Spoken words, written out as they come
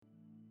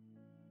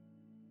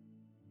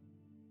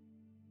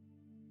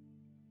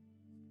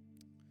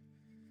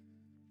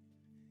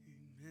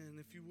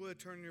if you would,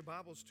 turn your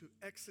Bibles to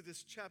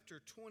Exodus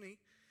chapter 20.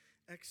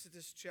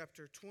 Exodus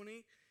chapter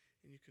 20,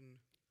 and you can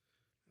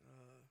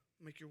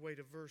make your way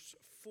to verse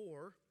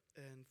 4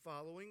 and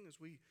following, as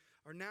we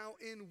are now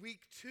in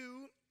week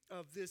 2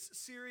 of this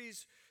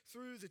series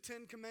through the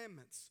Ten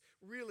Commandments,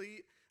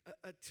 really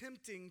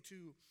attempting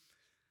to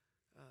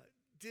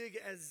dig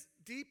as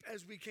deep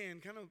as we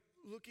can, kind of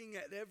looking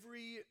at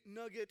every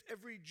nugget,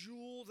 every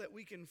jewel that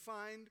we can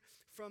find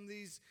from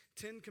these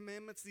 10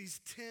 commandments,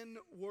 these 10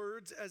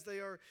 words as they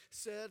are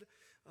said,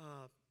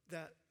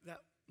 that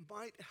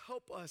might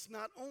help us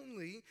not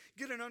only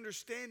get an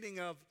understanding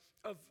of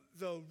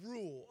the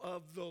rule,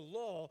 of the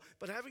law,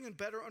 but having a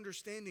better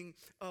understanding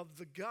of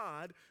the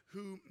God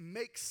who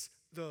makes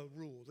the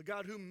rule, the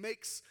God who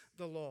makes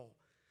the law.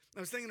 I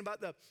was thinking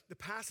about the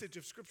passage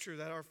of Scripture,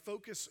 that our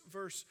focus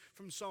verse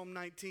from Psalm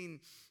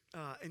 19,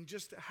 and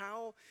just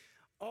how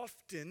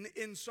often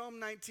in Psalm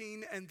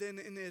 19 and then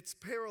in its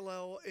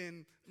parallel,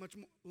 in much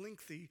more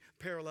lengthy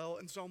parallel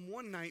in Psalm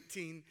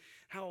 119,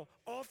 how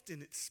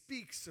often it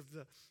speaks of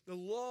the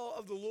law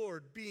of the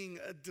Lord being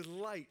a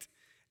delight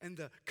and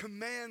the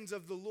commands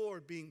of the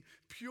Lord being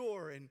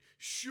pure and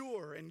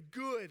sure and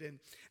good,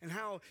 and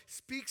how it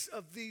speaks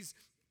of this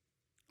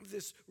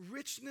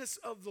richness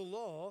of the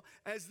law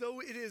as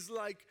though it is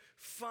like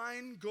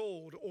fine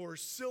gold or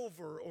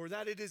silver, or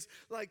that it is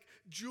like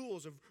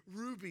jewels of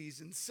rubies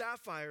and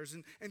sapphires,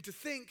 and to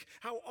think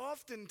how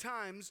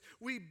oftentimes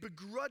we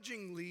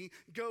begrudgingly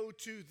go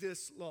to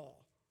this law.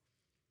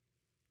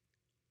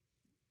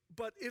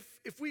 But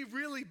if we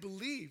really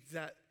believe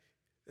that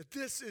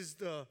this is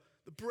the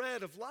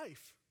bread of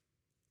life,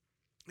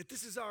 that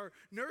this is our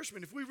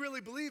nourishment, if we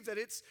really believe that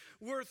it's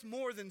worth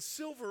more than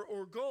silver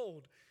or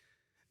gold,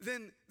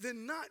 then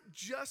not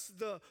just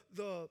the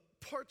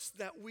parts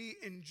that we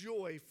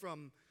enjoy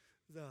from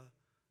the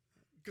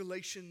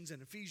Galatians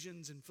and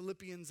Ephesians and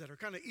Philippians that are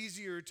kind of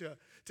easier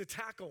to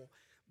tackle,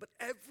 but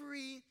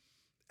every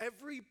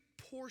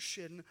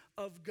portion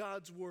of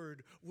God's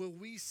word will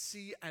we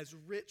see as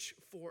rich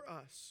for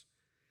us.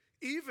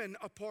 Even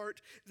a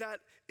part that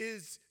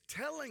is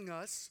telling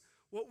us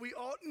what we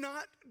ought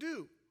not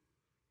do.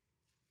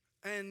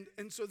 And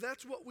so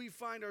that's what we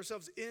find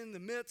ourselves in the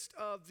midst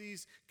of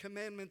these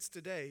commandments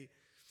today.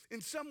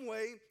 In some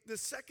way, the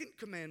second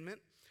commandment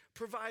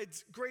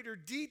provides greater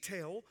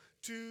detail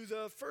to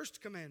the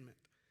first commandment,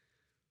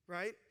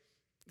 right?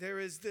 There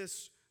is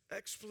this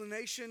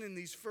explanation in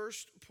these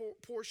first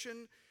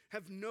portion,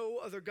 have no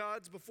other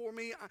gods before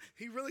me.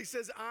 He really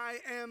says, I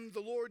am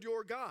the Lord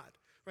your God,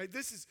 right?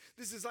 This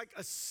is like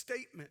a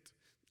statement.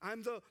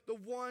 I'm the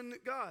one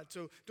God,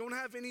 so don't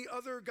have any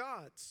other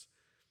gods.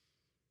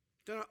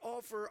 Do not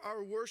offer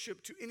our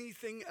worship to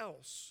anything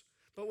else.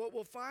 But what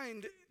we'll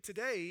find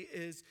today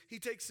is he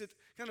takes it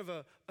kind of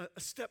a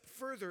step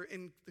further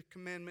in the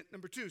commandment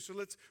number 2. So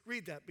let's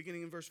read that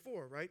beginning in verse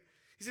 4, right?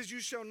 He says, you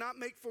shall not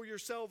make for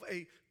yourself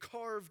a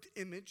carved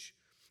image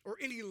or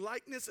any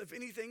likeness of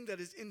anything that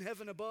is in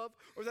heaven above,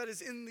 or that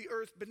is in the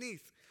earth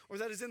beneath, or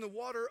that is in the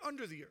water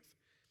under the earth.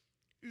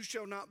 You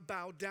shall not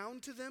bow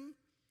down to them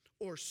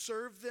or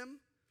serve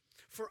them.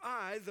 For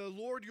I, the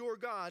Lord your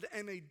God,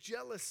 am a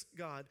jealous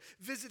God,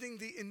 visiting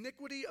the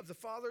iniquity of the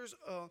fathers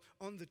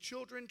on the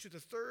children to the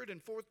 3rd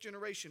and 4th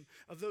generation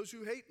of those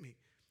who hate me,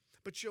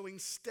 but showing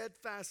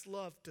steadfast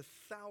love to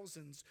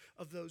thousands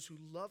of those who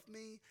love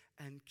me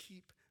and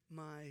keep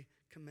my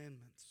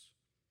commandments.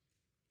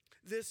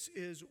 This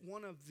is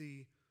one of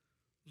the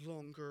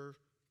longer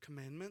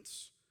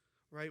commandments,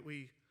 right?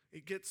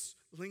 It gets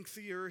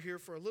lengthier here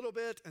for a little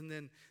bit, and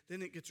then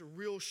it gets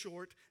real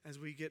short as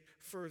we get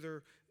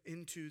further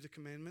into the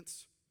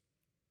commandments.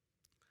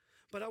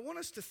 But I want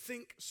us to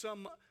think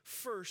some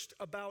first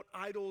about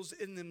idols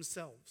in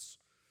themselves.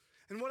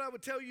 And what I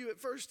would tell you at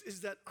first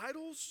is that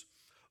idols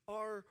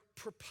are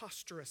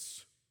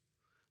preposterous.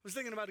 I was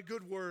thinking about a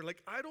good word,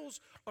 like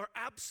idols are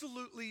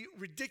absolutely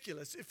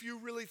ridiculous if you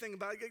really think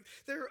about it.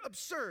 They're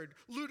absurd,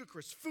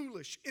 ludicrous,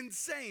 foolish,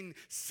 insane,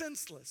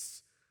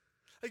 senseless.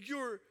 Like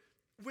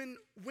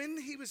when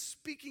he was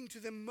speaking to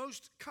them,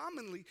 most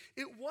commonly,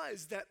 it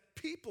was that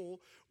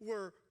people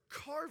were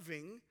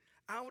carving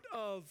out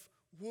of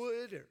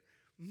wood or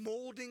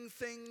molding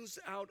things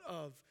out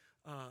of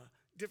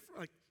different,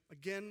 like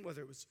again,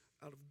 whether it was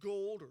out of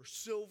gold or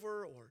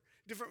silver or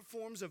different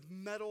forms of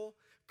metal,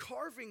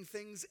 carving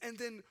things and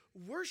then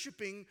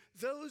worshiping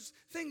those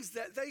things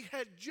that they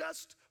had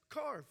just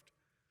carved.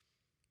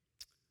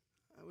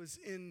 I was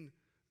in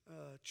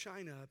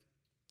China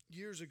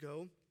years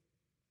ago,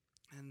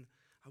 and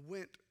I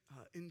went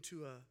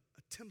into a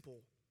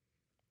temple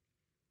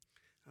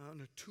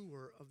on a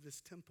tour of this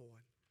temple,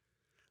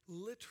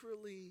 and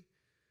literally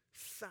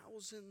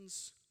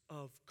thousands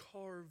of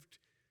carved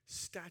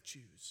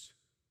statues.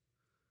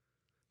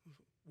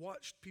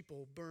 Watched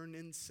people burn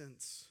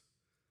incense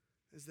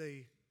as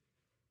they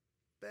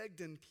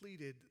begged and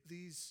pleaded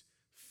these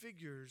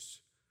figures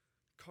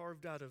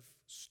carved out of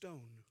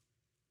stone.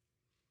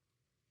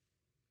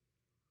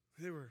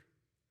 They were,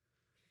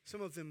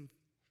 some of them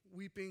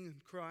weeping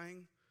and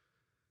crying.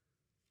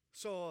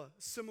 Saw a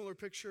similar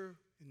picture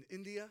in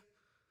India.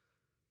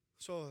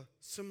 Saw a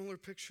similar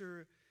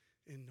picture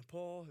in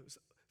Nepal. It's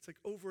like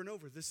over and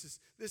over. This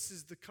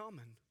is the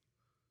common.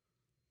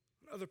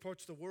 In other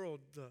parts of the world,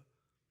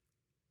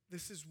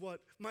 this is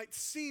what might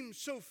seem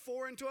so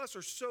foreign to us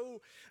or so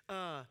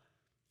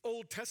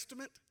Old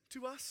Testament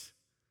to us,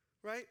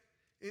 right?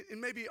 In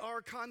maybe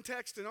our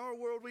context, in our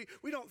world,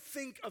 we don't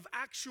think of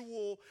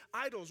actual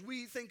idols.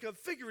 We think of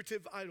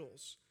figurative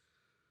idols.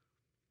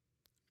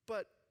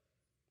 But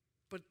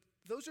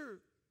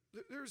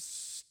there's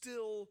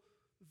still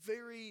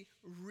very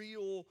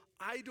real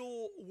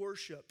idol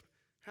worship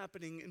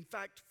happening, in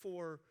fact,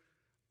 for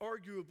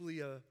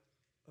arguably a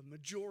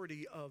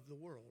majority of the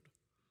world.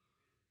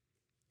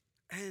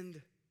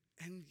 And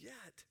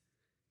yet,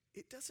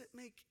 it doesn't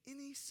make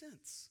any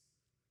sense.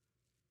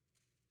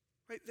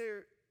 Right?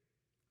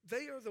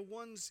 They are the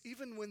ones,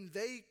 even when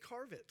they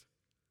carve it,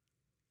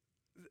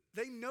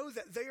 they know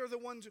that they are the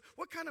ones.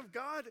 What kind of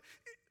God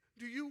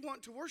do you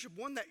want to worship?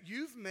 One that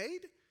you've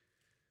made?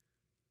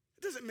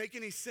 It doesn't make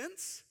any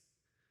sense.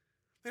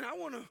 And I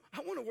want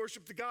to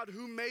worship the God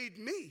who made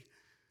me.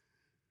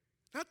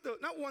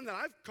 Not one that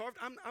I've carved.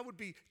 I would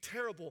be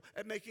terrible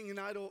at making an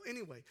idol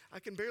anyway. I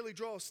can barely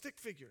draw a stick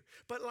figure.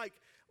 But like,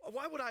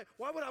 why would I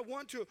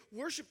want to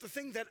worship the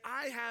thing that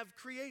I have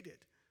created?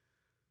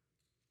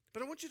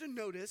 But I want you to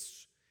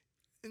notice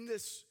in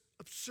this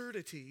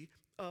absurdity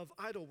of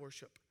idol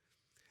worship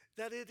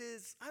that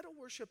idol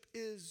worship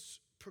is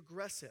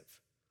progressive.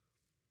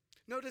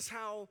 Notice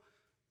how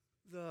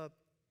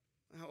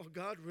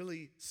God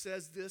really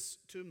says this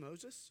to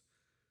Moses.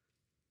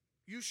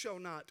 You shall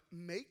not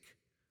make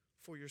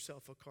for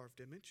yourself a carved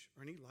image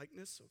or any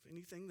likeness of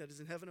anything that is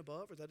in heaven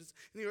above or that is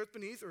in the earth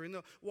beneath or in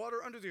the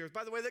water under the earth.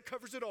 By the way, that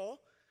covers it all.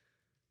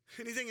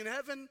 Anything in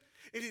heaven,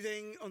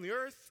 anything on the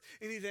earth,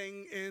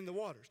 anything in the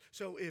waters.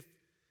 So if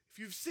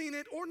you've seen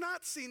it or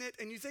not seen it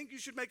and you think you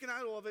should make an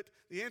idol of it,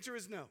 the answer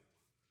is no.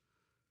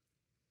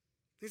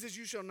 He says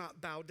you shall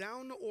not bow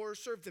down or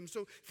serve them.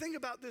 So think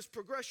about this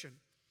progression.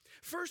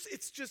 First,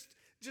 it's just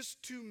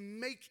to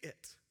make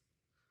it.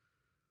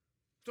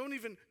 Don't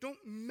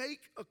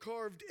make a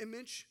carved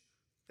image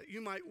that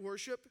you might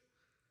worship.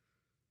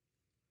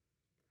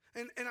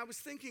 And I was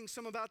thinking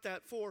some about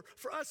that for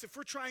us, if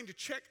we're trying to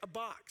check a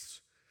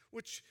box,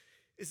 which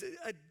is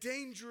a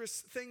dangerous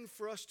thing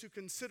for us to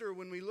consider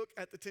when we look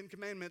at the Ten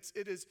Commandments.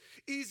 It is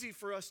easy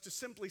for us to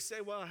simply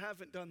say, well, I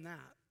haven't done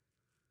that.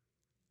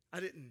 I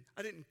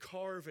didn't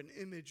carve an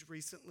image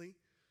recently,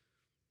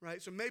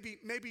 right? So maybe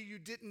you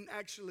didn't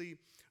actually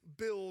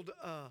build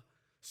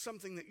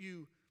something that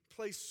you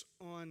place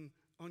on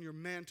your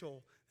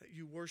mantle that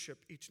you worship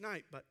each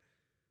night. But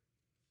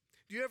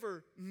do you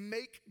ever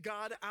make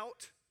God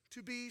out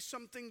to be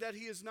something that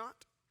he is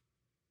not?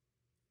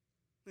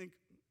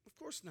 Of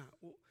course not.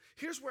 Well,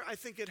 here's where I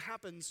think it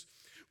happens.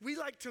 We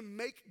like to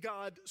make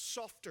God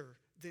softer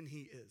than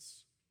he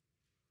is.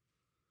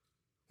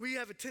 We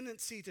have a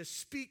tendency to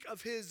speak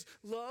of his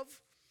love,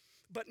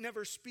 but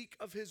never speak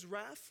of his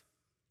wrath,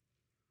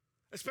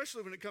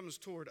 especially when it comes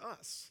toward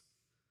us,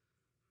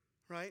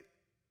 right?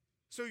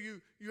 So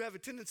you have a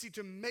tendency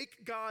to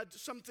make God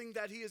something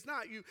that he is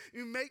not.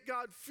 You make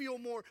God feel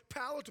more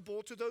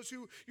palatable to those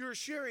who you're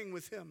sharing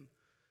with him.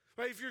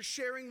 Right? If you're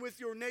sharing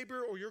with your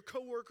neighbor or your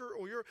coworker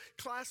or your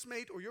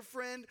classmate or your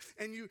friend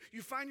and you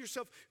find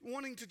yourself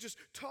wanting to just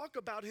talk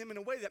about him in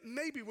a way that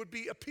maybe would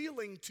be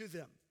appealing to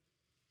them.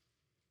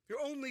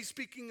 You're only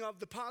speaking of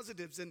the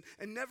positives and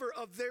never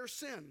of their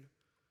sin.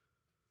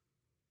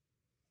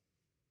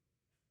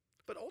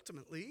 But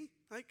ultimately,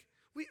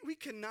 we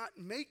cannot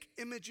make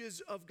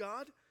images of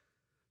God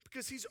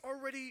because he's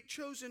already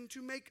chosen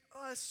to make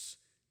us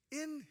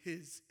in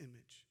his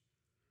image.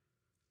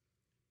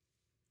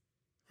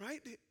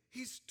 Right?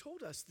 He's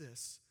told us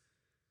this.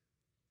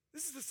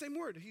 This is the same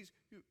word.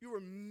 You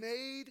were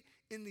made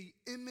in the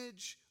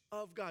image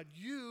of God.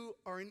 You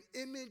are an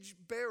image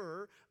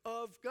bearer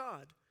of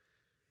God.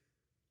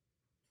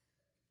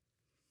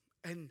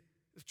 And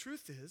the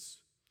truth is,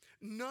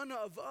 none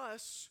of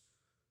us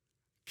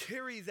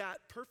carry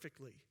that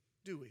perfectly,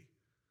 do we?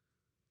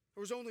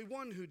 There was only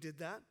one who did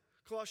that.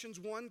 Colossians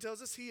 1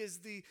 tells us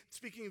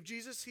speaking of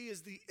Jesus, he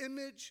is the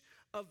image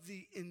of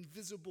the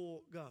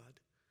invisible God.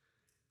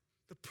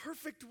 The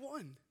perfect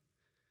one,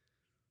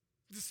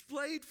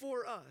 displayed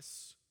for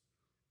us.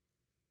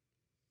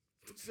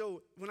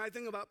 So when I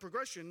think about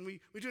progression,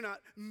 we do not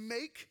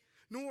make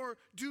nor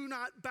do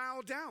not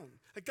bow down.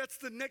 Like that's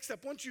the next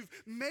step. Once you've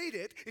made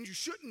it, and you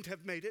shouldn't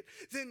have made it,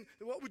 then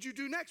what would you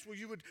do next? Well,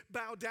 you would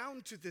bow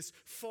down to this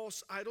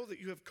false idol that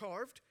you have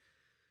carved.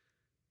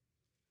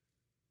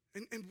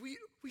 And we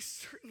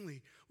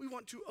certainly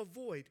want to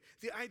avoid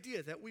the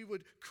idea that we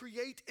would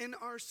create in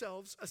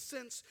ourselves a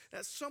sense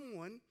that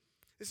someone,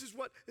 this is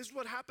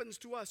what happens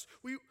to us.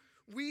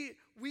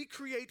 We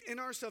create in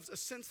ourselves a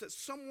sense that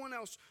someone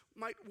else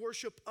might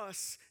worship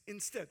us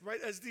instead, right?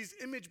 As these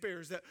image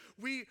bearers, that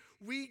we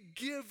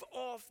give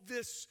off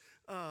this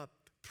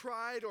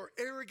pride or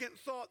arrogant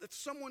thought that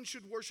someone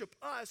should worship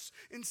us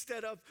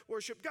instead of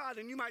worship God.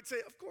 And you might say,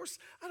 of course,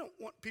 I don't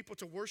want people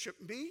to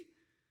worship me.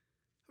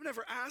 I've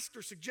never asked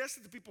or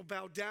suggested that people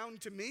bow down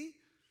to me.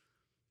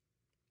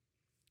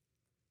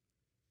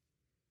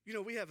 You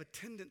know, we have a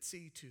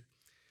tendency to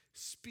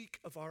speak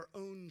of our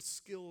own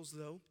skills,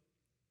 though.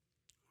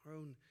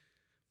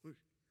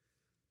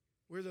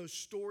 We're those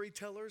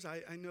storytellers.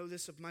 I know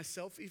this of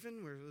myself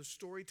even. We're those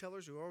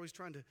storytellers who are always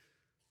trying to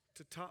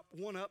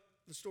one up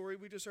the story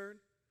we just heard.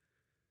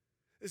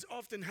 This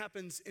often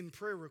happens in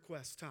prayer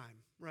request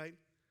time, right?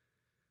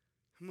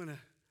 I'm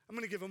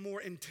gonna give a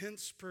more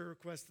intense prayer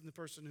request than the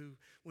person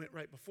who went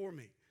right before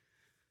me.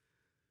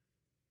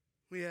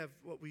 We have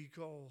what we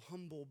call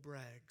humble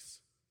brags.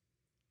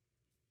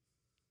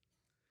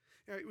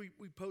 All right,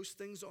 we post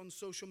things on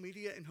social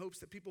media in hopes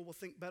that people will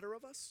think better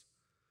of us.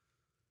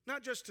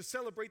 Not just to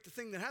celebrate the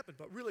thing that happened,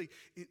 but really,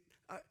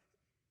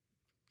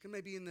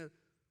 maybe in the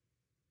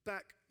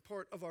back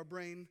part of our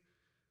brain,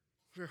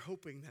 we're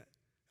hoping that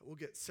we'll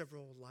get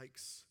several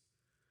likes,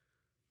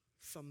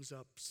 thumbs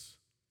ups,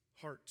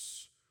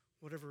 hearts,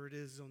 whatever it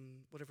is on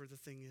whatever the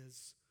thing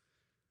is.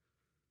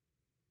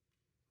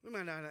 We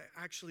might not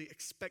actually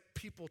expect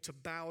people to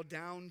bow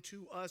down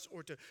to us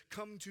or to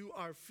come to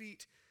our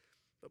feet,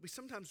 but we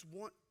sometimes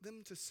want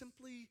them to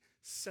simply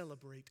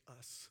celebrate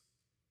us.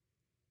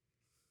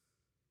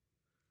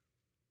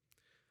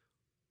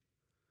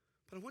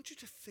 But I want you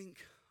to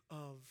think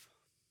of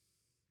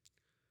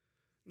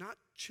not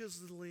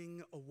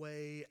chiseling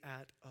away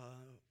at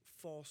a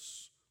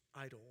false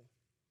idol,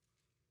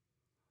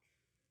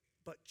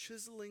 but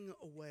chiseling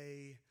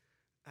away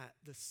at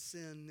the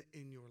sin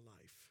in your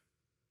life.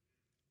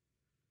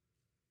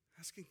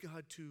 Asking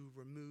God to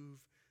remove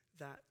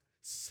that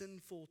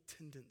sinful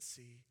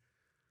tendency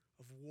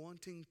of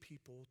wanting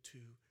people to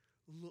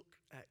look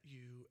at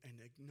you and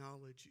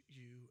acknowledge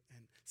you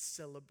and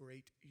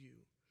celebrate you.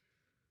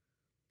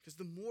 Because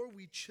the more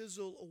we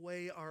chisel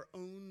away our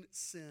own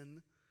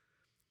sin,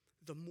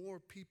 the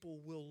more people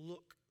will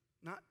look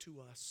not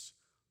to us,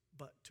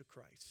 but to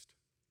Christ.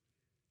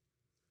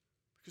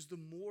 Because the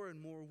more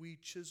and more we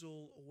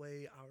chisel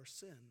away our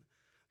sin,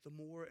 the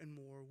more and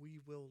more we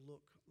will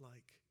look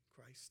like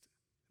Christ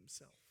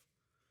himself.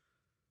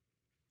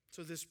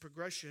 So this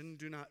progression,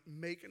 do not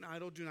make an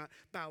idol, do not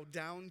bow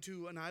down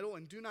to an idol,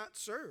 and do not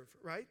serve,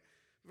 right?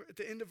 At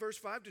the end of verse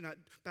 5, do not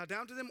bow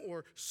down to them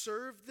or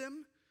serve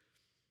them.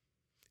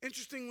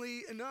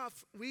 Interestingly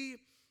enough, we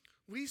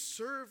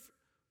serve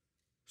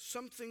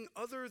something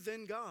other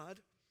than God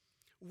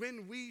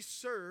when we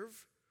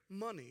serve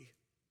money,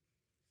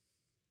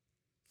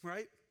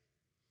 right?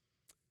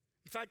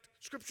 In fact,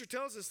 Scripture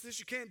tells us this,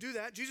 you can't do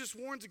that. Jesus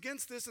warns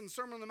against this in the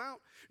Sermon on the Mount.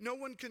 No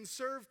one can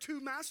serve two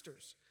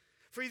masters.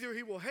 For either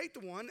he will hate the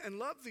one and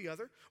love the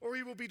other, or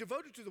he will be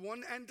devoted to the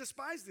one and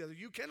despise the other.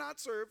 You cannot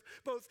serve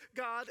both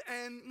God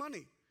and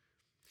money.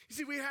 You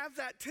see, we have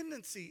that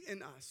tendency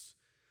in us.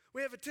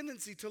 We have a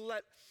tendency to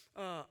let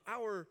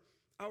our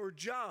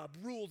job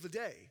rule the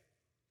day.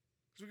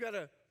 Because we've got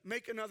to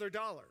make another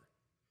dollar.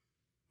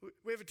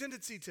 We have a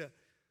tendency to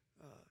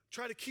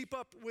try to keep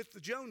up with the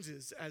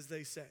Joneses, as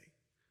they say.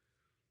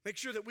 Make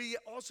sure that we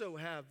also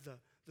have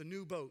the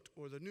new boat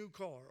or the new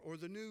car or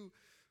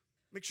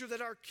make sure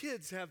that our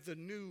kids have the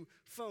new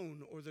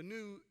phone or the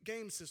new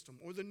game system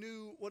or the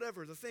new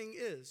whatever the thing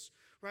is,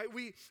 right?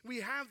 We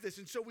have this,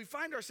 and so we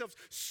find ourselves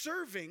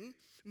serving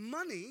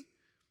money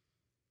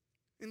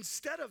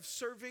instead of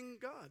serving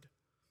God.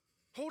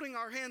 Holding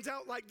our hands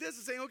out like this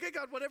and saying, okay,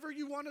 God, whatever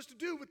you want us to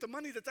do with the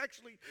money that's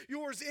actually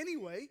yours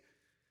anyway.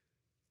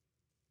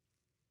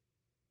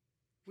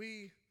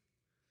 We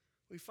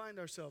find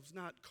ourselves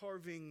not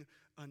carving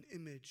an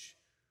image,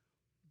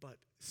 but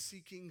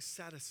seeking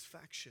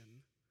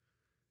satisfaction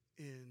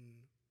in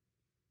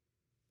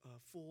a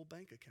full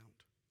bank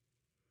account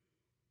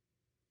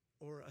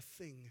or a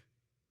thing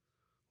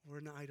or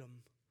an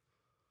item.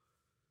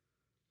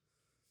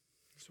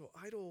 So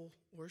idol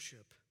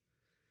worship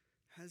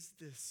has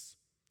this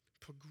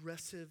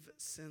progressive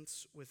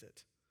sense with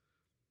it.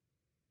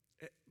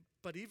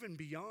 But even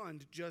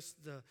beyond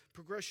just the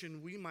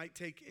progression we might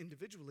take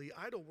individually,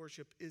 idol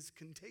worship is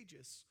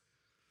contagious.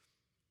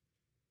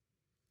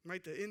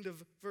 Right, the end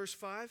of verse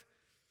 5.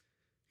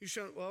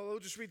 We'll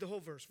just read the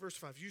whole verse. Verse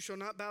 5. You shall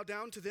not bow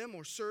down to them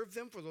or serve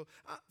them,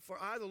 for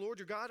I, the Lord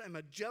your God, am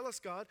a jealous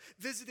God,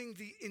 visiting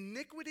the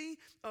iniquity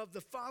of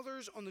the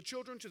fathers on the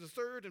children to the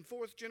third and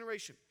fourth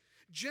generation.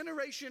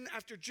 Generation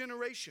after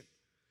generation.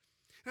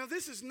 Now,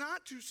 this is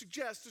not to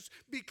suggest, just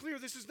be clear,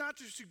 this is not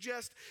to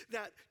suggest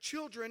that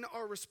children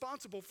are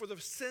responsible for the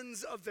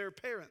sins of their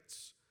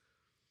parents.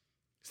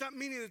 It's not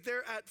meaning that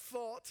they're at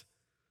fault.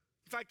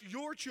 In fact,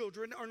 your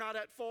children are not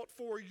at fault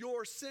for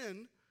your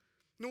sin,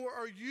 nor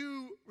are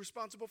you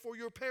responsible for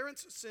your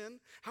parents' sin.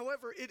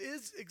 However, it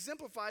is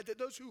exemplified that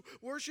those who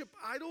worship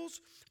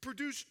idols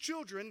produce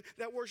children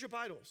that worship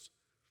idols.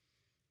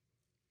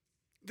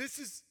 This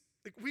is,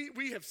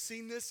 we have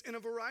seen this in a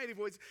variety of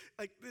ways.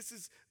 Like, this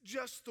is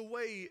just the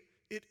way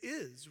it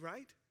is,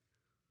 right?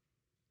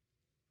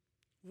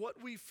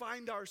 What we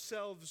find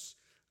ourselves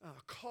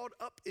caught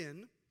up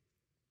in,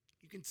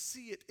 you can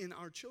see it in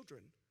our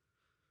children.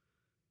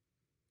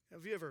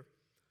 Have you ever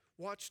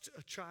watched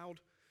a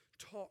child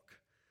talk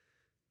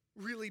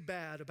really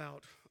bad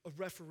about a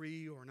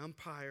referee or an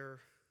umpire,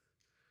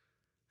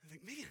 I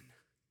think, man,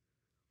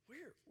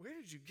 where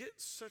did you get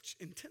such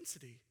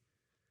intensity?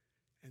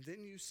 And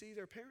then you see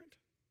their parent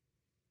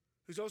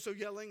who's also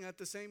yelling at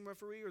the same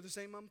referee or the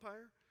same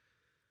umpire.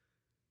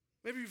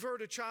 Maybe you've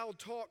heard a child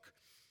talk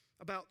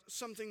about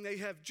something they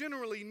have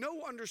generally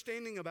no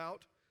understanding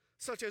about,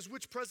 such as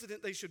which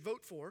president they should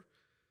vote for,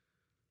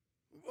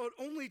 but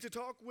only to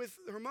talk with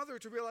her mother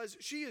to realize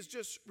she is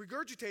just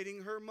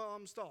regurgitating her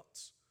mom's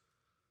thoughts.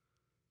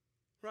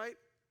 Right?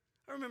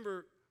 I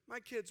remember my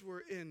kids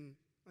were in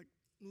like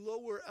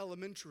lower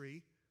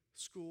elementary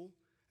school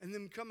and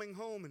them coming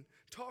home and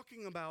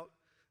talking about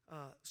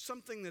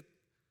something that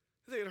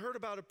they had heard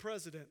about a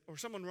president or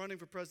someone running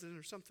for president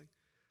or something.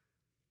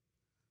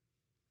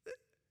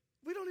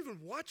 We don't even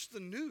watch the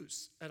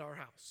news at our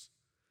house.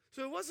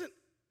 So it wasn't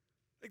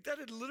like that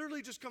had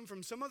literally just come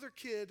from some other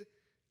kid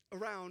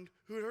around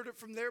who had heard it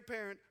from their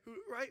parent,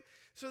 right?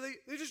 So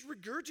they just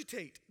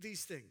regurgitate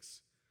these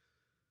things.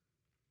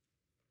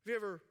 Have you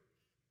ever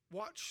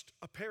watched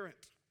a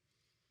parent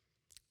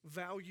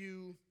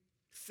value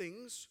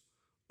things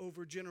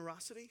over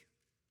generosity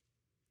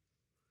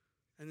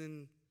and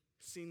then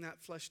seen that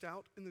fleshed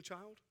out in the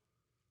child?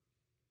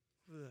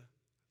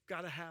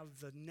 Got to have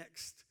the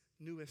next,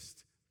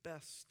 newest,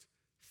 best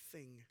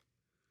thing.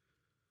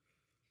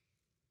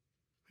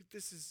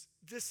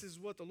 This is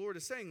what the Lord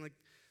is saying. Like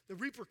the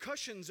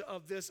repercussions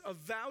of this, of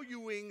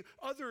valuing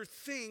other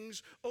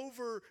things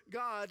over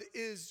God,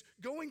 is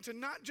going to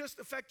not just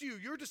affect you.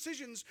 Your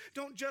decisions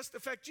don't just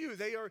affect you.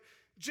 They are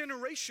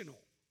generational.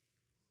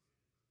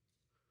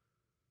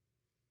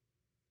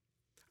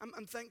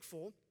 I'm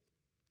thankful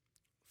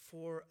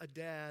for a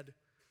dad,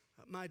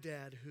 my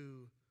dad,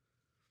 who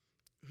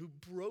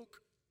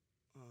broke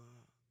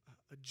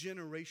a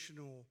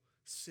generational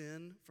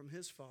sin from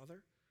his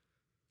father.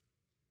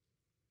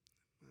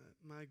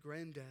 My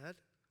granddad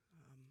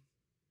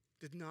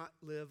did not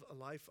live a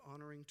life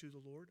honoring to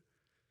the Lord,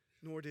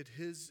 nor did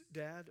his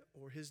dad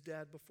or his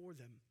dad before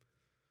them.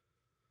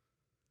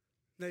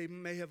 They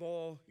may have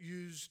all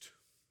used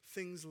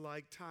things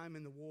like time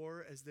in the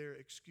war as their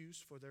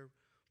excuse for their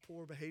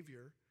poor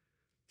behavior,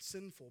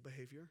 sinful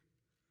behavior,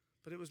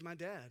 but it was my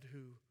dad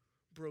who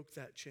broke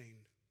that chain.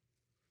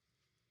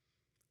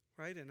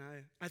 Right? And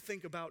I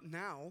think about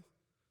now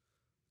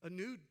a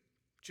new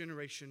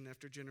generation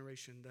after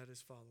generation that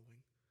is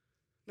following.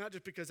 Not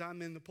just because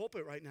I'm in the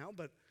pulpit right now,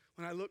 but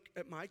when I look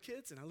at my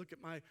kids and I look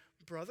at my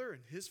brother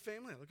and his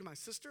family, I look at my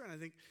sister, and I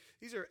think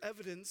these are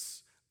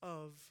evidence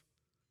of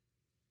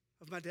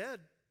my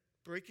dad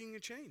breaking a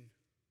chain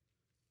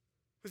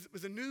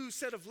with a new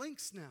set of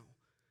links now.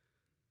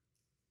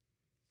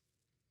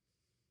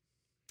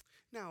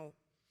 Now,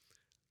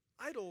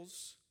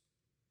 idols,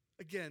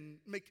 again,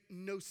 make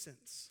no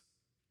sense.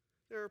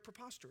 They're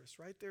preposterous,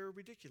 right? They're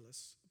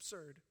ridiculous,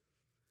 absurd.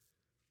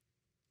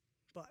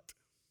 But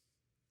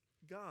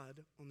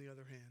God, on the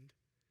other hand,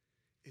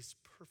 is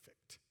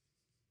perfect.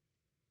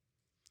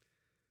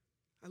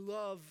 I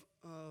love,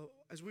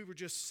 as we were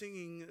just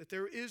singing, that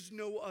there is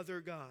no other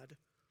God.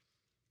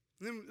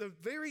 And then the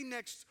very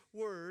next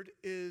word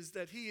is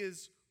that he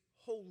is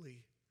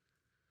holy.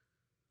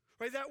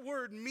 Right? That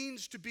word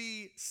means to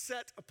be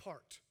set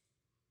apart.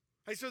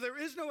 Right? So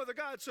there is no other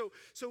God. So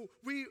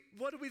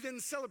what do we then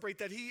celebrate?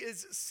 That he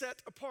is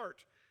set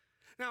apart.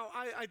 Now,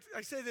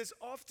 I say this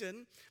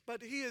often,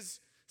 but he is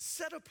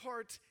set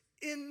apart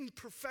in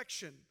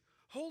perfection.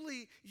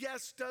 Holy,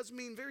 yes, does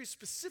mean very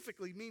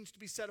specifically means to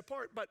be set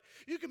apart, but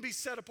you can be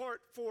set apart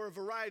for a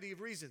variety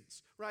of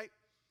reasons, right?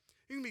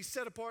 You can be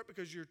set apart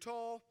because you're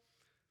tall.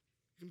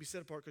 You can be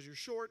set apart because you're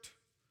short.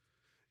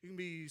 You can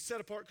be set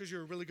apart because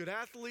you're a really good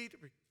athlete,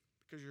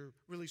 because you're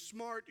really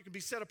smart. You can be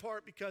set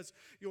apart because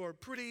you're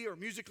pretty or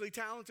musically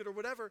talented or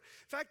whatever.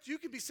 In fact, you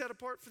can be set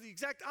apart for the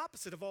exact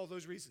opposite of all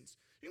those reasons.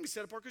 You can be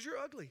set apart because you're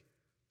ugly.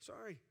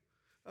 Sorry.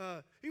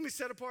 You can be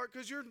set apart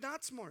because you're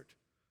not smart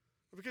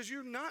or because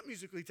you're not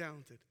musically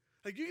talented.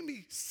 Like you can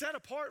be set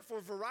apart for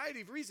a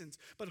variety of reasons,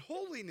 but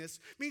holiness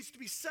means to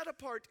be set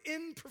apart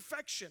in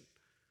perfection.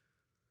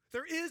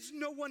 There is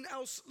no one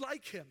else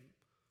like him.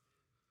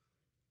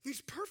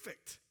 He's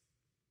perfect.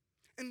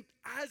 And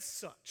as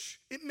such,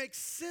 it makes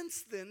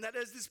sense then that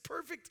as this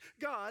perfect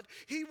God,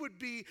 he would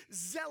be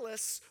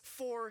zealous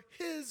for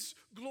his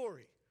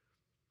glory.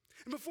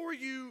 And before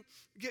you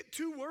get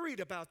too worried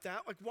about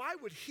that, like why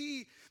would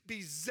he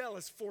be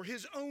zealous for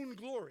his own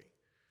glory?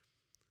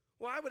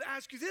 Well, I would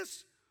ask you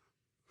this: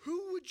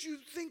 who would you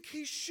think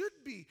he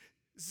should be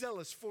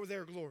zealous for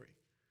their glory?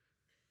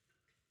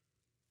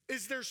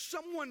 Is there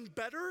someone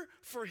better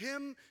for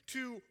him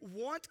to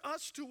want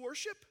us to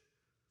worship?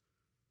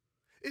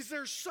 Is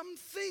there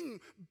something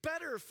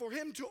better for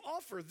him to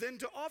offer than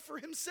to offer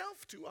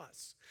himself to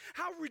us?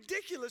 How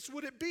ridiculous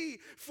would it be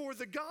for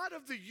the God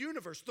of the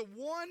universe, the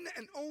one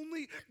and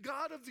only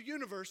God of the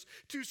universe,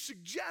 to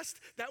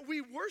suggest that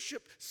we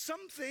worship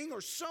something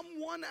or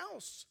someone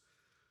else?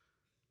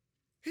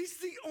 He's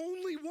the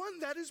only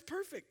one that is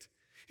perfect.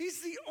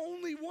 He's the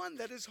only one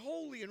that is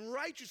holy and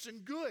righteous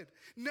and good,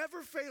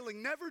 never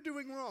failing, never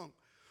doing wrong.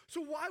 So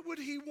why would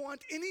he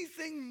want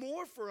anything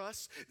more for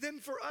us than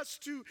for us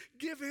to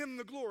give him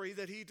the glory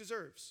that he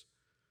deserves?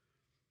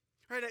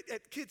 All right,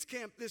 at kids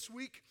camp this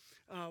week,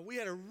 we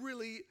had a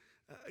really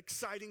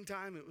exciting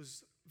time. It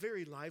was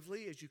very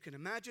lively, as you can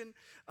imagine.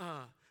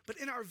 But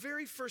in our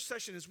very first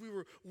session, as we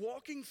were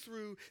walking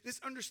through this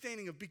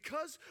understanding of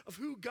because of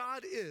who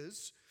God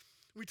is,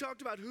 we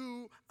talked about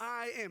who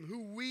I am,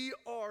 who we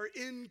are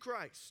in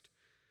Christ.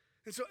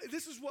 And so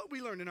this is what we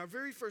learned in our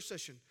very first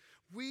session.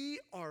 We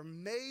are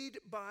made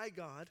by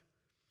God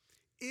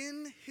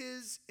in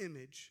his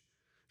image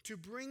to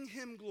bring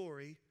him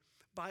glory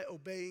by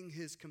obeying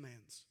his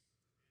commands.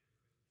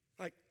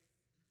 Like,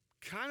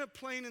 kind of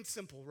plain and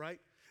simple, right?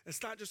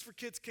 It's not just for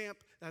kids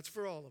camp, that's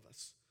for all of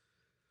us.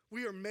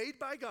 We are made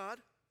by God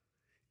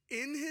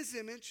in his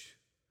image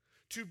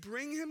to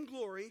bring him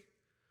glory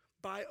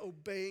by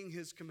obeying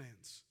his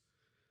commands.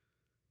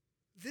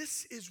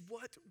 This is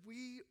what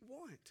we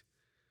want.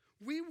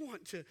 We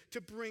want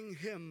to bring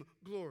him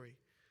glory.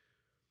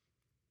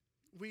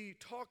 We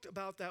talked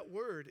about that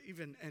word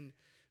even, and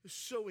it was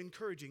so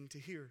encouraging to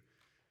hear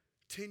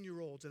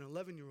 10-year-olds and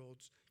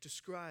 11-year-olds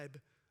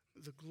describe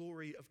the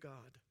glory of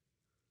God.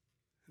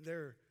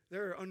 Their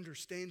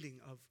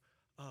understanding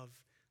of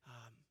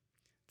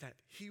that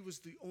he was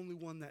the only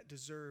one that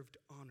deserved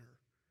honor.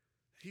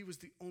 He was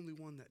the only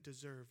one that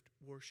deserved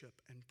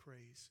worship and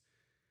praise.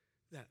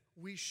 That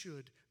we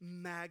should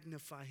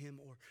magnify him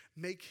or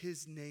make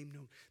his name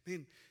known.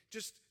 Man,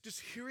 just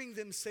hearing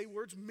them say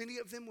words, many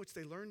of them which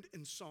they learned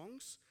in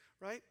songs,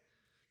 right?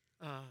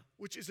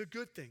 Which is a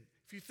good thing.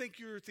 If you think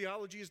your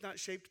theology is not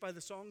shaped by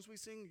the songs we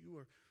sing,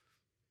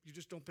 you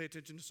just don't pay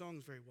attention to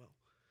songs very well.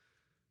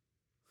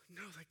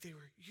 No, like they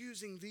were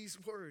using these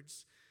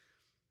words,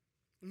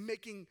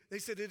 they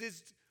said it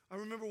is, I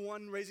remember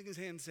one raising his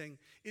hand saying,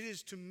 it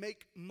is to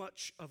make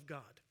much of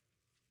God.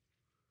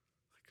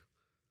 Like,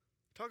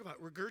 talk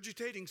about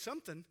regurgitating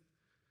something.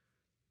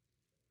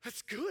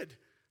 That's good.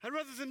 I'd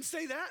rather them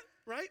say that,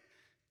 right?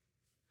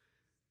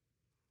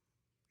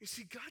 You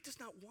see, God does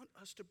not want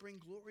us to bring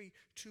glory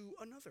to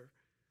another.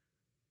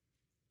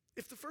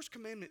 If the first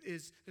commandment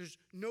is there's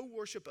no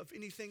worship of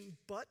anything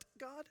but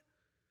God,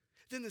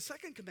 then the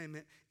second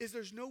commandment is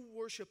there's no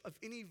worship of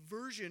any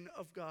version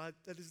of God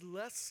that is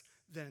less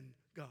than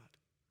God.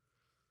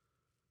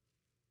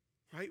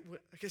 Right?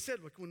 Like I said,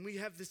 when we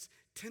have this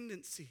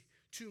tendency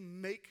to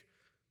make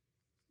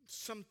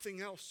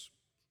something else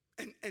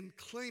and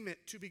claim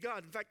it to be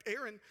God. In fact,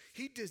 Aaron,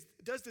 he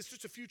does this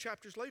just a few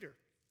chapters later.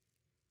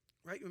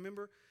 Right? You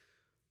remember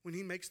when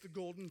he makes the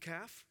golden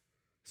calf?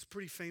 It's a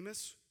pretty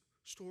famous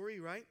story,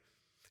 right?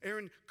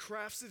 Aaron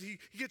crafts it.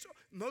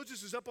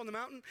 Moses is up on the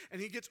mountain,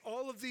 and he gets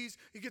all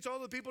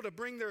the people to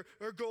bring their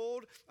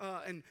gold,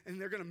 and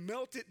they're going to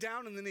melt it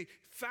down, and then he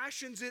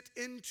fashions it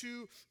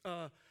into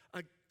a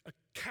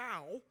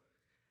cow,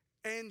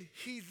 and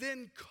he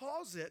then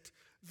calls it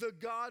the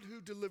God who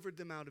delivered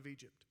them out of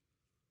Egypt.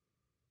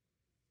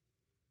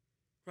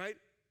 Right?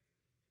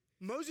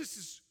 Moses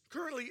is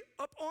currently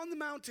up on the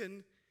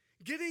mountain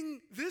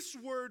getting this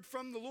word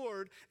from the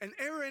Lord, and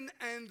Aaron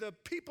and the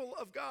people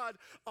of God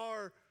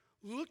are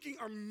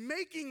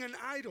making an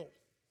idol.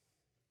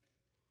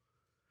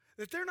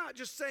 That they're not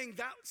just saying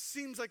that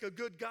seems like a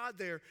good God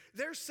there.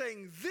 They're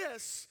saying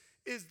this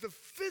is the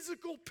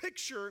physical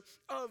picture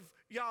of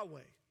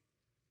Yahweh.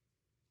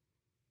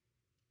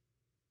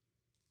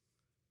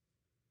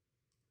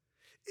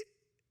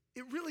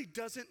 It really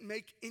doesn't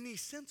make any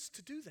sense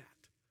to do that.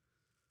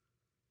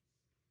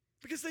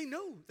 Because they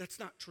know that's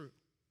not true.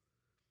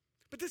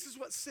 But this is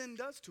what sin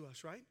does to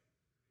us, right?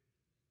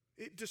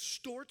 It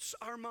distorts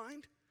our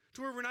mind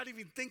to where we're not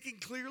even thinking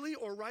clearly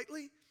or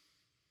rightly.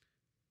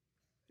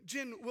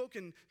 Jen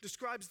Wilkin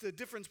describes the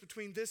difference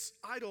between this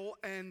idol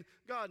and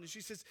God. And she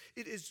says,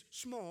 it is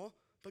small,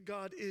 but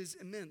God is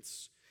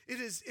immense. It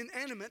is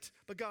inanimate,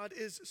 but God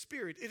is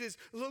spirit. It is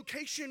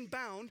location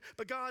bound,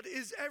 but God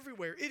is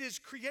everywhere. It is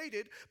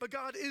created, but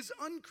God is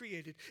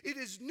uncreated. It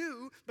is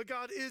new, but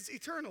God is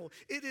eternal.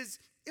 It is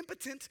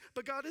impotent,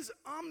 but God is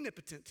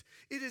omnipotent.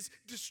 It is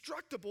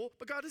destructible,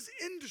 but God is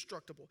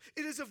indestructible.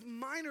 It is of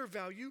minor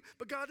value,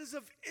 but God is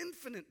of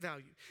infinite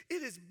value.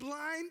 It is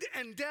blind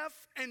and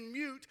deaf and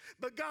mute,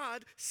 but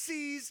God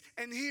sees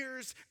and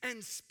hears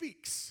and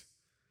speaks.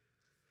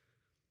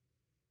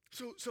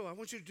 So I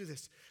want you to do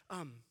this.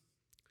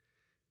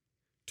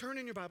 Turn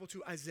in your Bible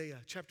to Isaiah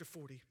chapter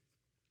 40.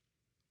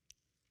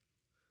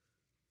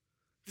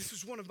 This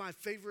is one of my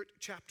favorite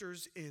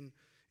chapters in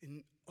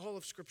all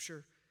of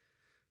Scripture.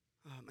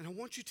 And I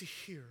want you to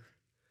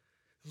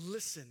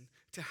listen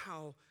to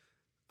how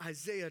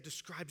Isaiah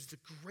describes the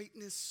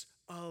greatness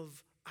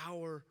of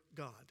our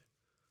God.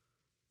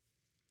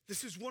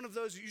 This is one of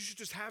those that you should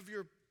just have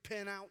your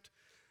pen out,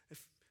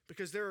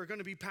 because there are going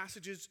to be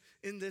passages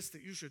in this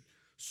that you should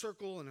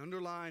circle and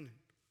underline,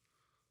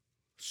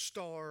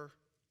 star,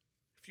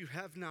 if you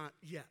have not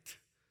yet.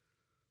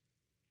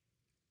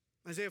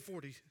 Isaiah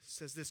 40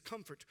 says this,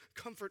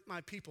 comfort my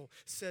people,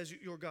 says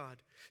your God.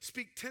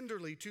 Speak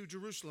tenderly to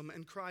Jerusalem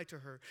and cry to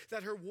her,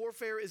 that her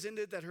warfare is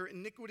ended, that her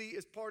iniquity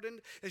is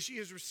pardoned, as she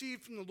has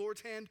received from the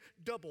Lord's hand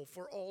double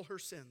for all her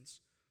sins.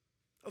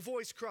 A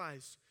voice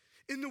cries,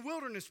 in the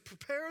wilderness,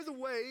 prepare the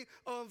way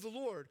of the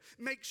Lord.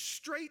 Make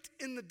straight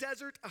in the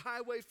desert a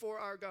highway for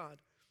our God.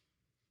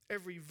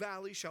 Every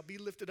valley shall be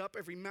lifted up,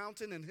 every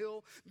mountain and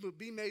hill will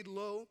be made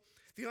low.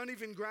 The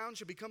uneven ground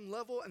shall become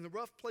level, and the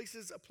rough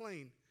places a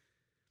plain.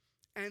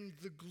 And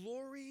the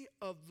glory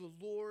of the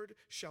Lord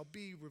shall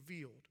be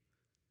revealed,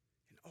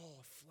 and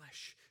all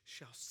flesh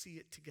shall see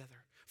it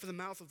together. For the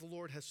mouth of the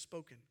Lord has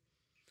spoken.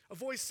 A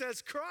voice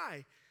says,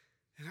 cry.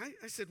 And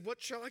I said,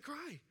 what shall I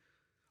cry?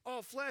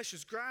 All flesh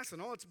is grass,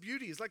 and all its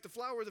beauty is like the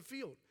flower of the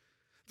field.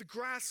 The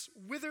grass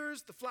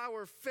withers, the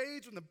flower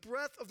fades when the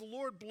breath of the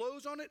Lord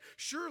blows on it.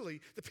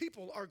 Surely the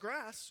people are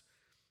grass.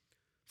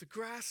 The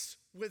grass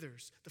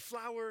withers, the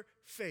flower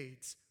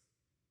fades,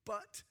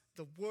 but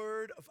the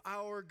word of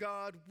our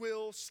God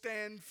will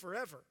stand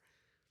forever.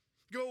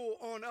 Go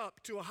on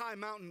up to a high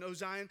mountain, O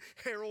Zion,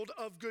 herald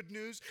of good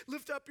news.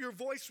 Lift up your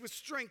voice with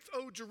strength,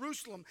 O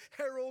Jerusalem,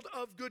 herald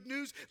of good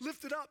news.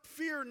 Lift it up,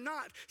 fear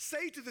not.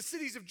 Say to the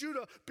cities of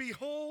Judah,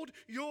 behold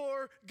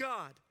your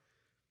God.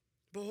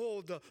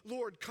 Behold, the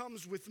Lord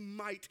comes with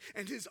might,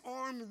 and his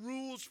arm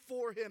rules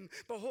for him.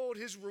 Behold,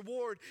 his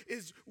reward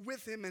is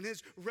with him, and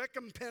his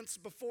recompense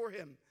before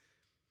him.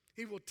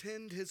 He will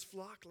tend his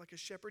flock like a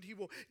shepherd. He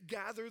will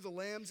gather the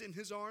lambs in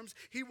his arms.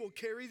 He will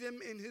carry them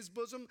in his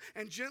bosom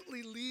and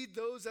gently lead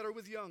those that are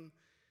with young.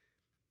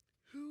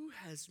 Who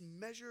has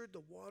measured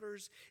the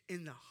waters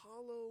in the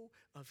hollow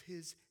of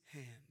his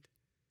hand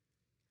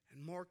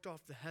and marked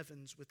off the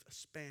heavens with a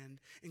span,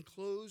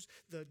 enclosed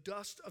the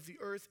dust of the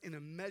earth in a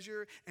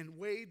measure, and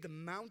weighed the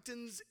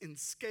mountains in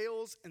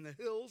scales and the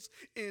hills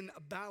in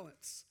a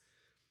balance?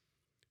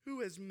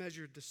 Who has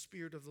measured the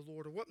Spirit of the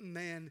Lord, or what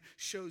man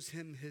shows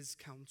him his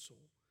counsel?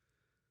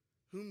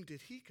 Whom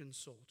did he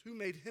consult? Who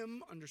made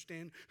him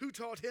understand? Who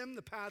taught him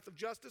the path of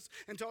justice,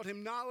 and taught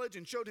him knowledge,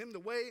 and showed him the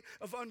way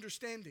of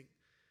understanding?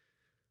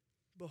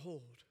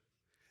 Behold,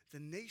 the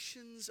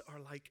nations are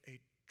like a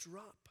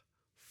drop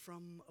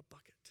from a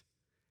bucket,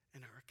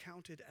 and are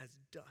accounted as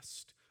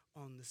dust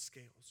on the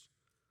scales.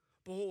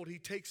 Behold, he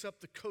takes up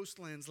the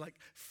coastlands like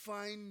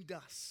fine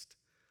dust.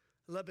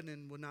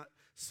 Lebanon will not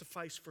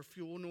suffice for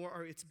fuel, nor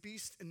are its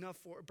beasts enough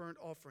for a burnt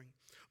offering.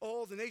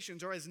 All the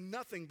nations are as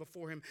nothing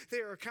before him.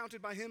 They are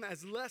accounted by him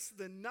as less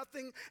than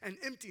nothing and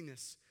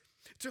emptiness.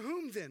 To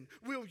whom then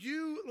will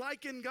you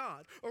liken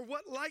God, or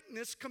what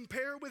likeness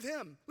compare with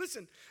him?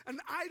 Listen, an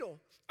idol,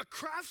 a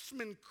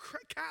craftsman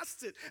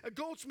casts it, a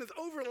goldsmith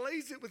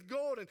overlays it with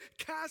gold and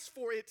casts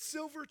for it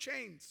silver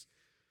chains.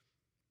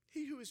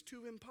 He who is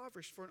too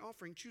impoverished for an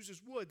offering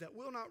chooses wood that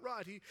will not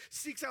rot. He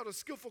seeks out a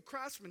skillful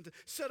craftsman to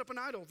set up an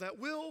idol that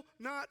will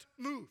not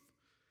move.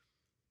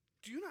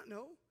 Do you not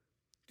know?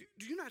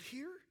 Do you not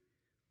hear?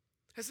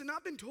 Has it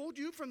not been told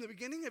you from the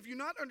beginning? Have you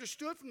not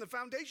understood from the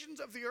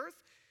foundations of the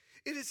earth?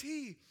 It is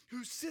he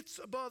who sits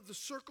above the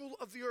circle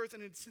of the earth,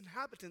 and its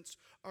inhabitants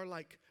are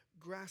like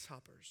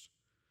grasshoppers,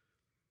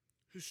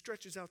 who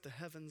stretches out the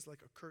heavens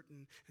like a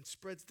curtain and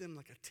spreads them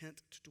like a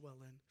tent to dwell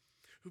in,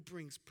 who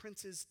brings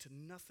princes to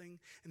nothing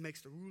and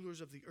makes the rulers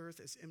of the earth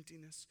as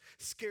emptiness.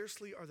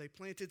 Scarcely are they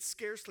planted,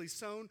 scarcely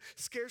sown,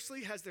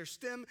 scarcely has their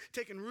stem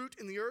taken root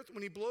in the earth,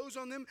 when he blows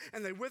on them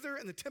and they wither,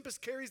 and the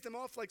tempest carries them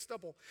off like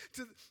stubble.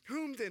 To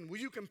whom then will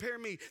you compare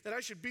me, that I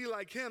should be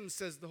like him,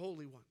 says the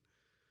Holy One?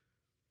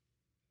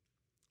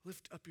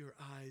 Lift up your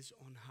eyes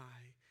on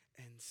high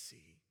and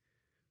see.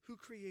 Who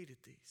created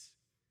these?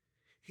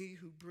 He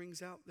who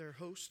brings out their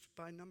host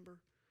by number,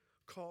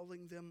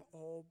 calling them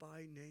all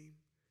by name.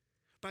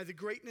 By the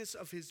greatness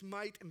of his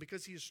might, and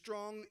because he is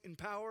strong in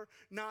power,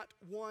 not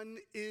one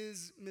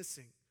is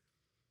missing.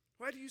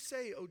 Why do you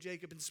say, O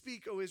Jacob, and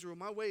speak, O Israel,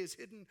 my way is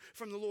hidden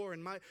from the Lord,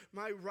 and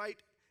my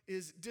right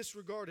is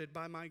disregarded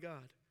by my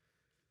God?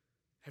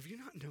 Have you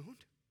not known?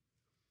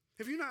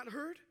 Have you not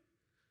heard?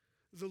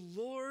 The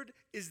Lord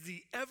is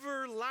the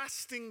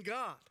everlasting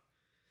God,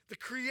 the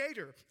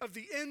creator of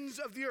the ends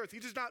of the earth. He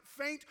does not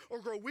faint or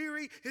grow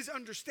weary. His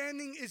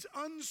understanding is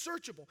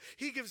unsearchable.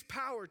 He gives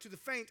power to the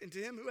faint, and to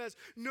him who has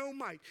no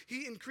might,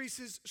 he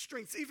increases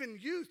strength. Even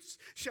youths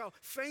shall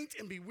faint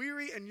and be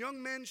weary, and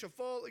young men shall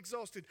fall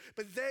exhausted.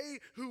 But they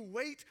who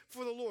wait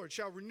for the Lord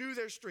shall renew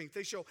their strength.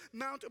 They shall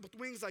mount up with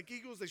wings like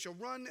eagles. They shall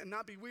run and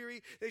not be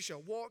weary. They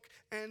shall walk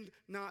and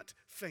not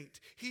faint.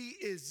 He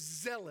is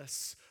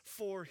zealous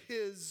for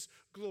his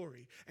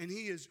glory, and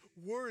he is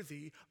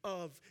worthy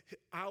of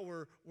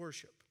our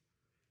worship.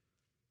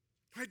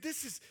 Right?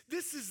 This is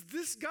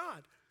this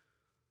God.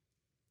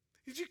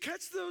 Did you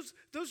catch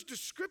those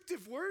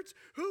descriptive words?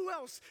 Who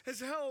else has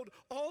held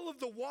all of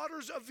the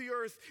waters of the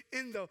earth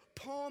in the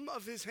palm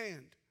of his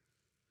hand?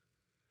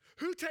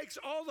 Who takes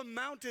all the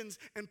mountains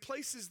and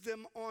places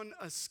them on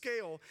a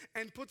scale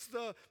and puts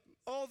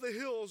all the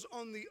hills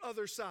on the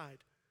other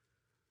side?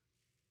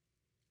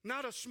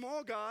 Not a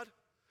small God.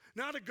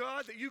 Not a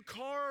God that you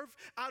carve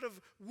out of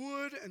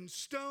wood and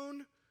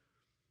stone.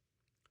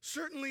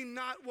 certainly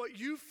not what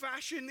you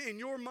fashion in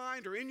your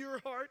mind or in your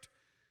heart.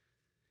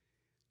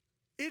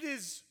 It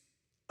is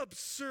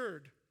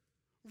absurd,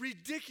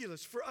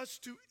 ridiculous for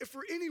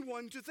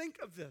anyone to think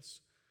of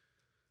this.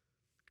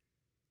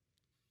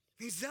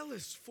 He's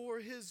zealous for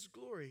his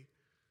glory,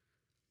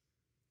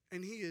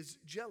 and he is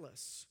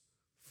jealous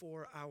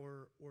for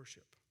our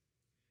worship.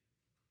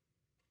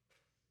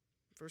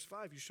 Verse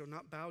 5, you shall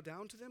not bow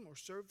down to them or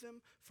serve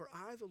them, for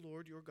I, the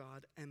Lord your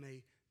God, am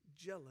a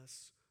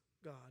jealous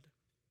God.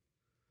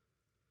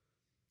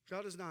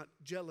 God is not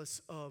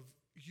jealous of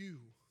you.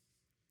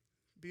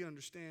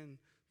 Understand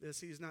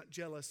this. He is not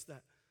jealous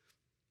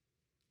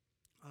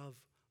of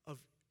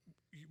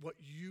what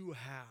you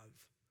have,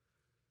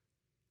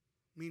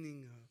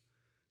 meaning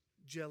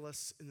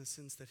jealous in the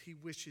sense that he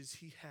wishes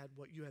he had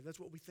what you had. That's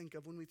what we think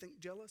of when we think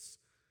jealous,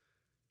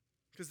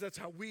 because that's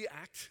how we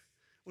act.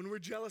 When we're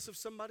jealous of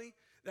somebody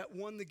that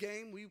won the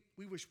game,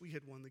 we wish we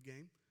had won the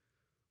game.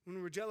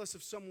 When we're jealous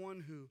of someone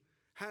who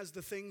has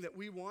the thing that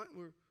we want,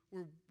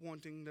 we're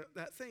wanting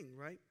that thing,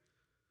 right?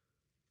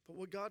 But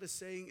what God is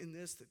saying in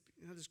this, that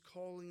God is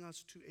calling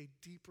us to a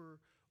deeper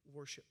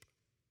worship.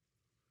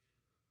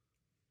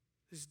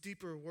 This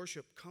deeper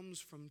worship comes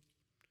from,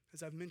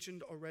 as I've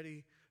mentioned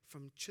already,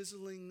 from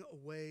chiseling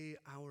away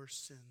our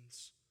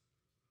sins.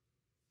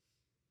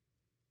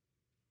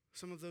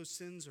 Some of those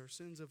sins are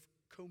sins of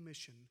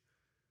commission,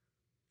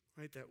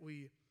 right?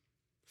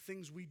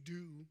 Things we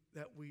do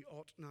that we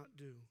ought not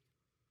do.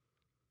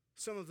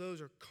 Some of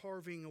those are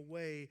carving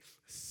away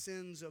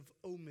sins of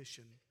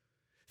omission,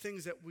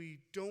 things that we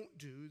don't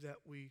do that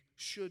we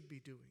should be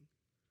doing.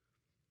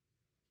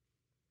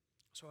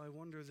 So I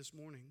wonder this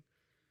morning,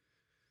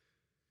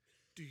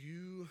 do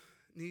you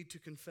need to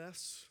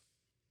confess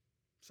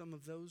some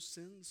of those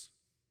sins?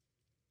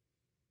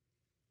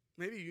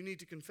 Maybe you need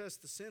to confess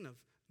the sin of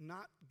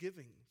not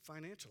giving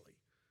financially.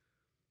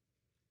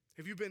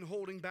 Have you been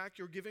holding back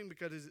your giving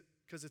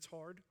because it's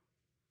hard?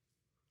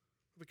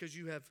 Because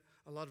you have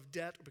a lot of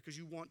debt, or because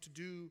you want to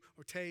do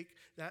or take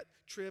that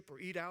trip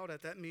or eat out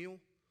at that meal?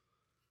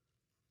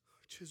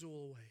 Chisel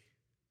away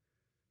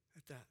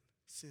at that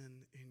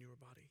sin in your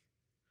body.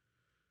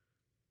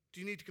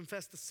 Do you need to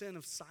confess the sin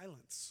of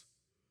silence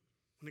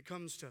when it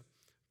comes to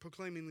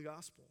proclaiming the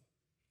gospel?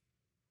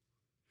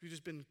 Have you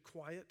just been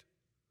quiet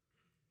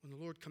when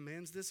the Lord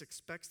commands this,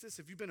 expects this?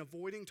 Have you been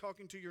avoiding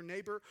talking to your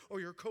neighbor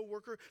or your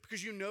coworker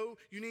because you know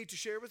you need to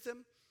share with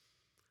them?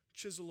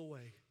 Chisel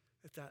away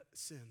at that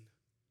sin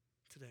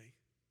today.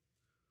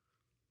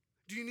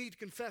 Do you need to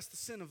confess the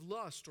sin of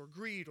lust or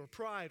greed or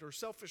pride or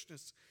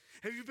selfishness?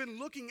 Have you been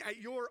looking at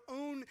your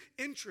own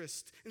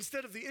interest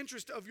instead of the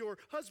interest of your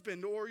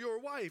husband or your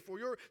wife or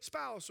your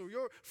spouse or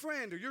your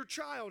friend or your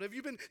child? Have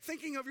you been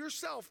thinking of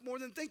yourself more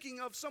than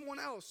thinking of someone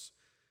else?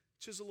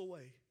 Chisel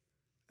away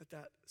at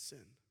that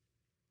sin.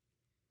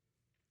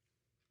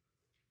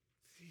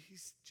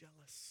 He's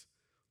jealous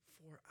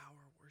for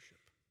our worship.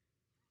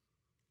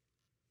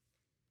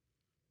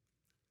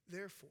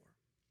 Therefore,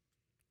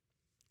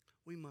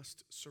 we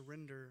must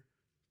surrender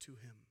to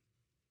him.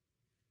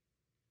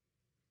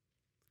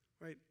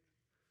 Right?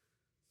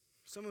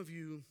 Some of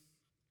you,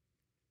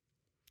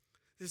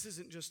 this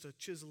isn't just a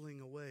chiseling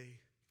away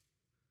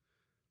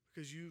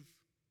because you've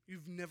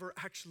never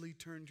actually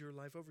turned your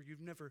life over.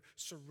 You've never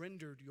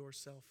surrendered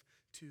yourself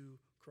to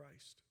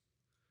Christ.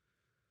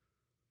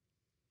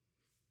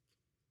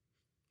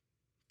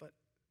 But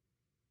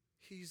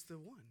he's the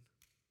one.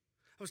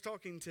 I was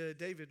talking to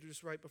David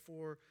just right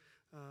before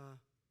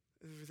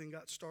everything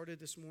got started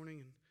this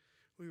morning, and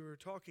we were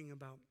talking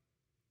about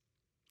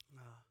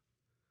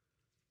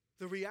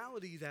the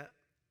reality that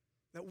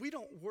we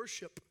don't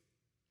worship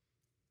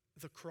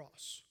the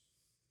cross,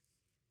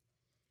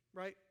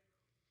 right?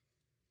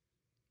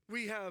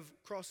 We have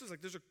crosses,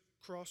 like there's a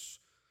cross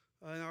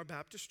in our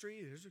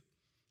baptistry.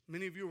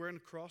 Many of you are wearing a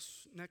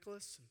cross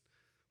necklace, and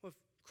we have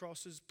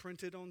crosses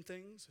printed on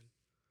things,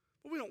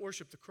 but we don't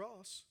worship the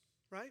cross,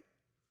 right?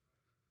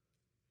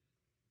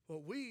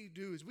 What we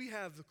do is we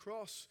have the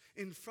cross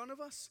in front of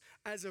us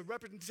as a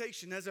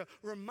representation, as a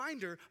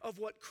reminder of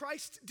what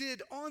Christ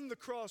did on the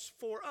cross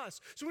for us.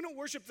 So we don't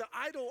worship the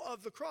idol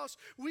of the cross,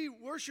 we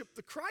worship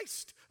the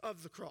Christ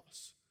of the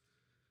cross.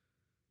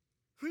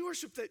 We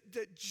worship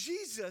that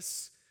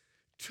Jesus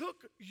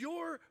took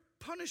your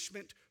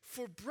punishment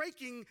for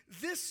breaking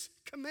this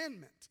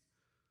commandment.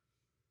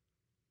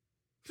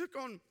 Took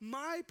on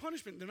my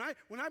punishment.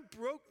 When I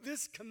broke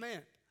this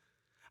command,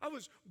 I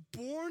was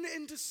born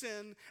into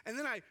sin, and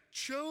then I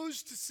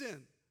chose to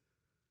sin.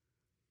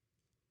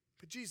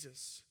 But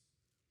Jesus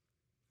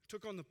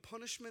took on the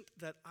punishment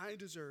that I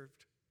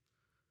deserved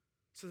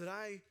so that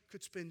I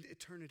could spend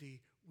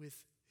eternity with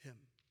him.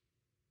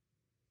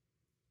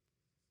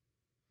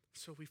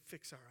 So we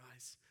fix our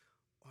eyes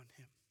on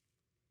him.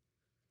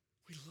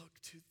 We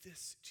look to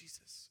this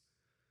Jesus.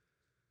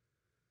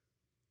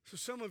 So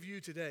some of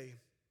you today,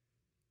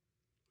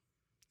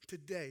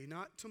 today,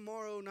 not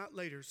tomorrow, not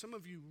later. Some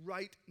of you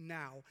right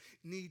now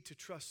need to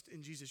trust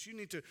in Jesus. You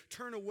need to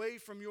turn away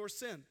from your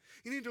sin.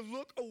 You need to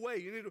look away.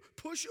 You need to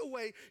push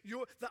away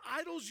the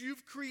idols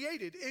you've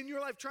created in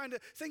your life, trying to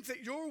think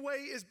that your way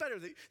is better,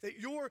 that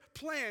your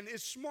plan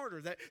is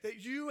smarter, that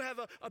you have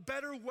a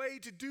better way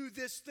to do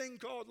this thing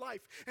called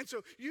life. And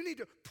so you need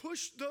to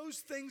push those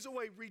things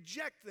away,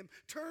 reject them,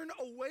 turn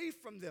away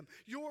from them,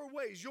 your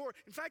ways,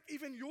 in fact,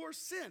 even your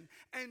sin,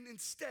 and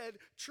instead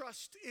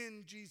trust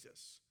in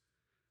Jesus.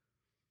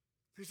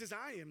 He says,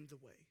 I am the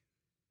way.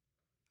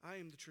 I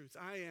am the truth.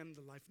 I am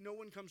the life. No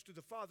one comes to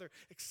the Father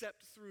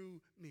except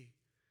through me.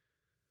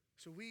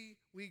 So we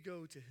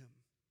go to him.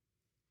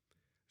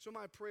 So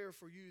my prayer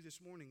for you this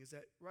morning is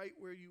that right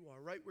where you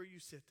are, right where you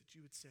sit, that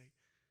you would say,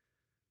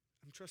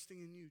 I'm trusting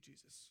in you,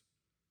 Jesus.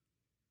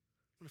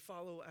 I'm going to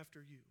follow after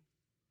you.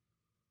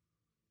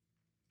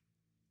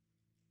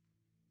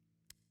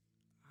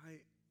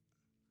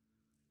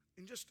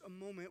 In just a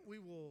moment, we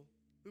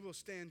will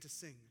stand to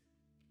sing.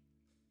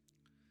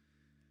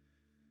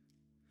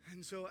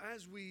 And so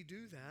as we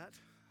do that,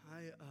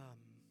 I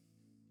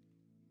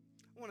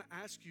want to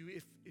ask you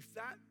if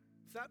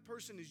that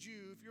person is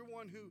you, if you're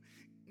one who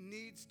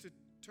needs to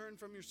turn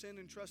from your sin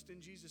and trust in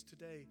Jesus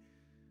today,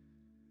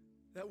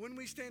 that when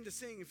we stand to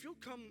sing, if you'll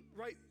come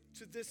right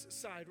to this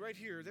side, right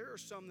here, there are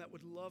some that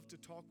would love to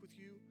talk with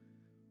you,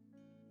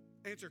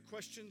 answer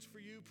questions for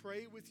you,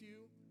 pray with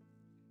you,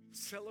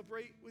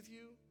 celebrate with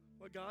you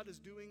what God is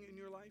doing in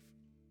your life.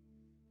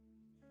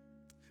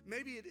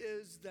 Maybe it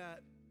is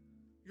that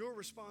your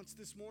response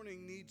this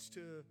morning needs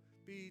to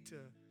be to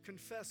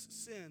confess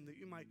sin that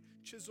you might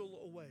chisel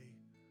away.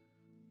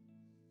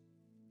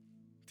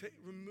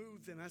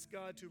 Remove them. Ask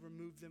God to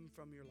remove them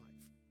from your life.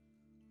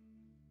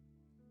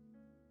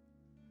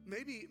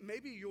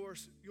 Maybe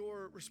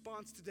your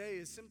response today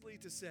is simply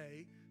to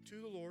say to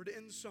the Lord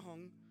in the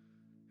song,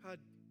 God,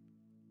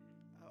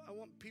 I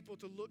want people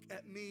to look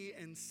at me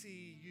and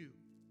see you.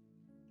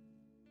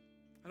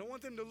 I don't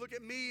want them to look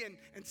at me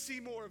and see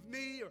more of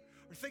me or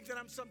think that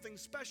I'm something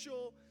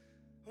special.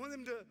 I want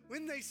them to,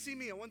 when they see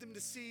me, I want them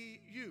to see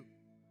you.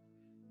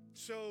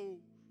 So,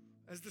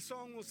 as the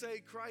song will say,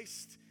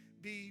 Christ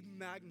be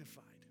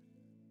magnified.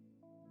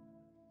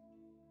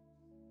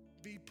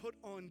 Be put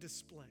on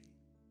display.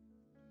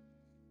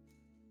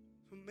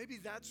 So maybe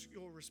that's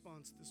your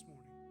response this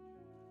morning.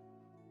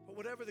 But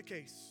whatever the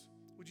case,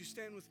 would you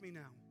stand with me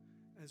now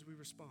as we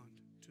respond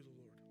to the Lord?